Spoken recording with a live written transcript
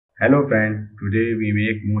Hello friends, today we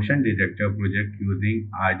make motion detector project using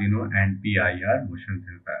Arduino and PIR motion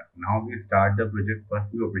sensor. Now we start the project.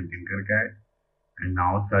 First we open Tinkercad and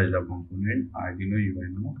now search the component Arduino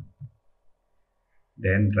UNO.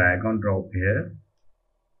 Then drag and drop here.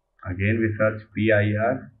 Again we search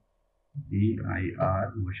PIR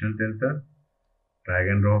motion sensor. Drag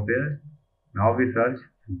and drop here. Now we search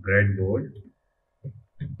breadboard.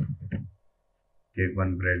 Take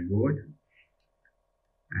one breadboard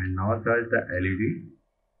and now search the LED.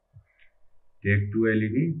 Take two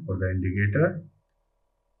LED for the indicator.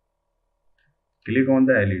 Click on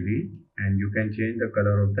the LED and you can change the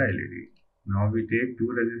color of the LED. Now we take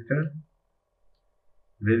two resistors.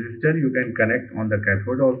 Resistor you can connect on the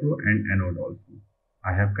cathode also and anode also.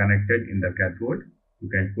 I have connected in the cathode. You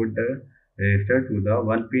can put the resistor to the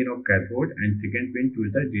one pin of cathode and second pin to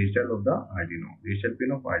the digital of the Arduino. Digital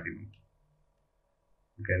pin of Arduino.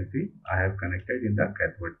 You can see I have connected in the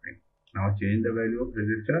cathode pin. Now change the value of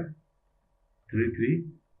resistor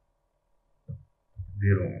 330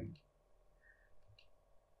 ohm.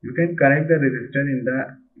 You can connect the resistor in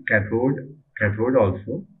the cathode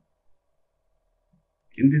also.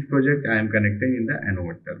 In this project I am connecting in the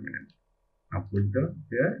anode terminal. Now put the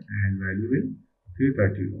here and value will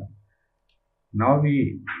 330 ohm. Now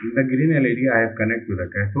in the green LED I have connect to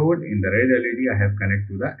the cathode, in the red LED I have connect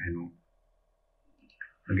to the anode.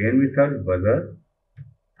 Again we search buzzer.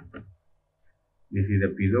 This is a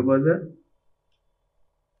piezo buzzer.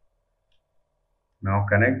 Now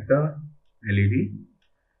connect the LED.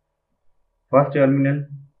 First terminal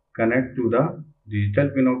connect to the digital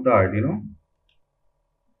pin of the Arduino.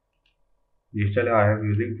 Digital I have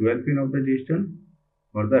using 12 pin of the digital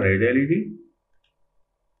for the red LED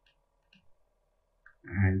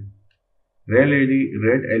and red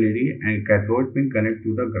LED and cathode pin connect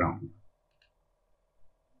to the ground.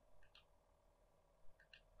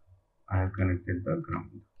 I have connected the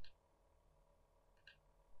ground.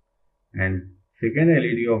 And second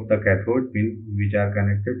LED of the cathode pin which are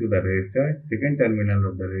connected to the resistor, second terminal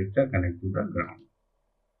of the resistor connect to the ground.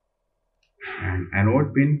 And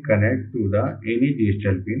anode pin connect to the any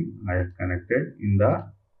digital pin I have connected in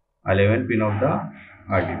the 11 pin of the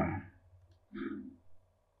Arduino.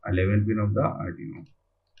 11 pin of the Arduino.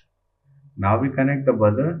 Now we connect the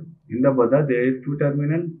buzzer. In the buzzer there is two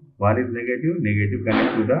terminal. One is negative. Negative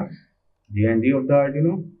connect to the GND of the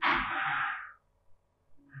Arduino.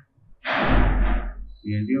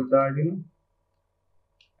 GND of the Arduino.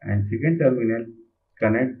 And second terminal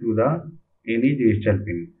connect to the any digital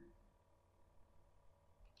pin.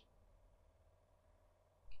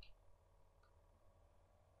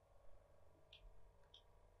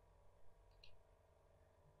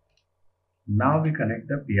 Now we connect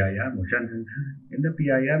the PIR motion sensor. In the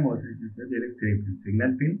PIR motion sensor there is three pins: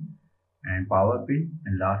 signal pin and power pin,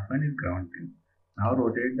 and last one is ground pin. Now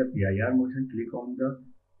rotate the PIR motion. Click on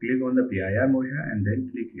the PIR motion and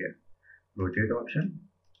then click here. Rotate option.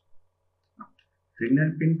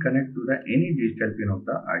 Signal pin connect to the any digital pin of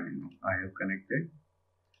the Arduino. I have connected.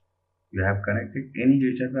 You have connected any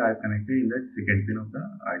digital pin. I have connected in the second pin of the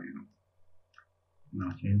Arduino.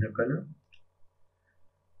 Now change the color.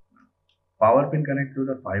 Power pin connect to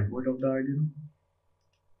the 5 volt of the Arduino.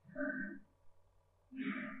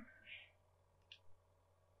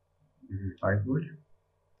 This is 5 volt.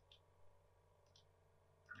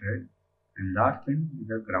 Right. And last pin is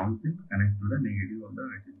the ground pin connect to the negative of the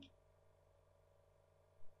Arduino.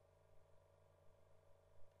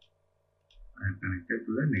 I have connected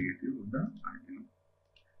to the negative of the Arduino.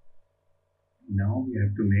 Now we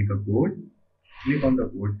have to make a code. Click on the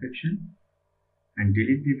code section and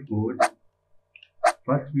delete this code.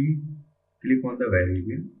 First we click on the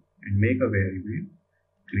variable and make a variable,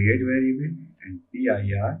 create variable and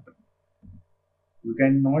PIR. You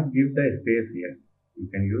cannot give the space here. You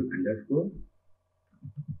can use underscore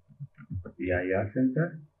PIR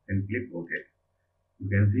sensor and click OK. You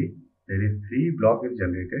can see there is 3 block is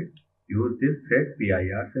generated. Use this set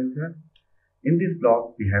PIR sensor. In this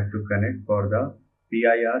block we have to connect for the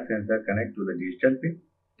PIR sensor connect to the digital pin.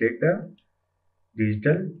 Take the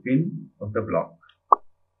digital pin of the block.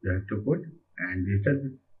 You have to put and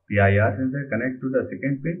digital PIR sensor connect to the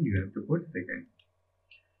second pin. You have to put second.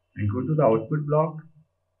 And go to the output block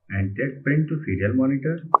and take print to serial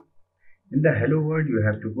monitor. In the hello world you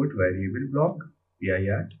have to put variable block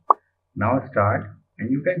PIR. Now start and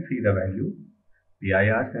you can see the value.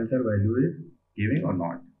 PIR sensor value is giving or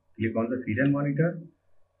not. Click on the serial monitor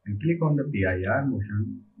and click on the PIR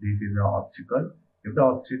motion. This is the obstacle. If the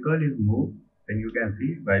obstacle is moved, then you can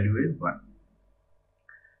see value is 1.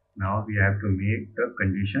 Now we have to make the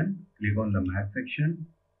condition. Click on the math section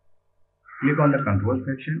Click on the control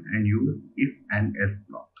section and use if and else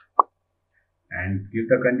block. And give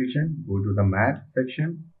the condition, go to the math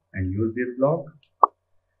section and use this block.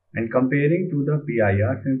 And comparing to the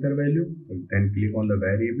PIR sensor value, then click on the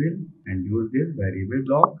variable and use this variable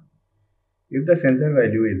block. If the sensor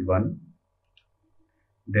value is 1,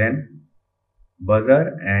 then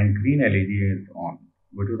buzzer and green LED is on.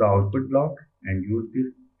 Go to the output block and use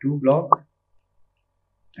these 2 blocks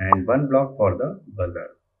and 1 block for the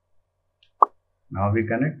buzzer. Now we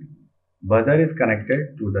connect. Buzzer is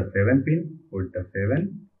connected to the 7 pin, put the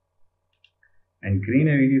 7, and green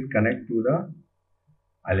LED is connected to the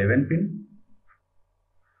 11 pin.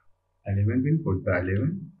 11 pin, put the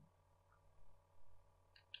 11,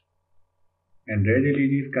 and red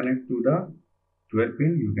LED is connected to the 12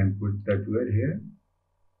 pin. You can put the 12 here.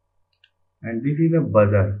 And this is a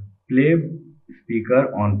buzzer, play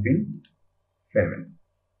speaker on pin 7.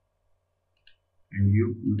 And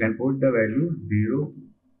you can put the value 0.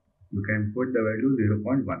 You can put the value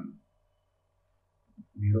 0.1.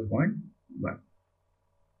 0.1.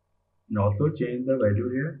 And also change the value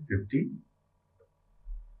here 50.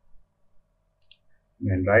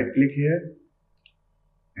 Then right click here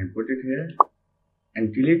and put it here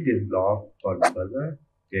and delete this block for the buzzer.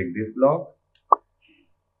 Take this block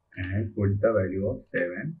and put the value of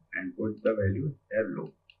 7 and put the value here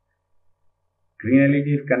low. Green LED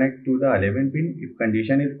is connected to the 11 pin. If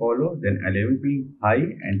condition is follow, then 11 pin is high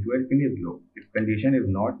and 12 pin is low. If condition is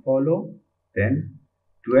not follow, then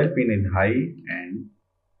 12 pin is high and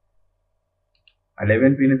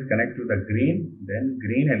 11 pin is connected to the green, then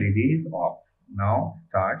green LED is off. Now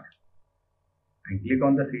start and click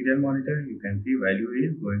on the serial monitor. You can see value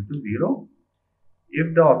is going to 0.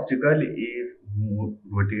 If the obstacle is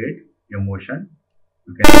rotate your motion,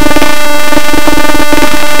 you can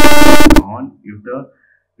on. If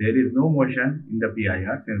there is no motion in the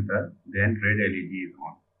PIR sensor, then red LED is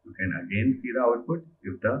on. You can again see the output.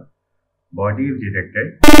 If the body is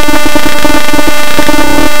detected,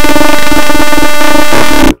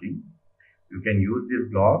 you can use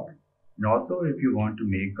this block. And also, if you want to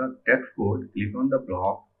make a text code, click on the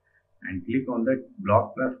block and click on the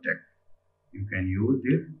block plus text. You can use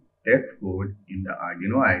this text code in the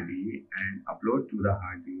Arduino IDE and upload to the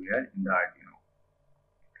hardware in the Arduino.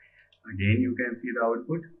 Again, you can see the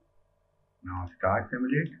output. Now start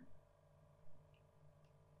simulate.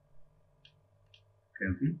 You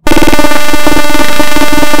can see.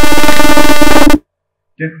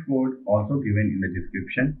 Text code also given in the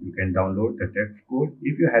description. You can download the text code.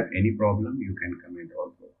 If you have any problem, you can comment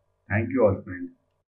also. Thank you all friends.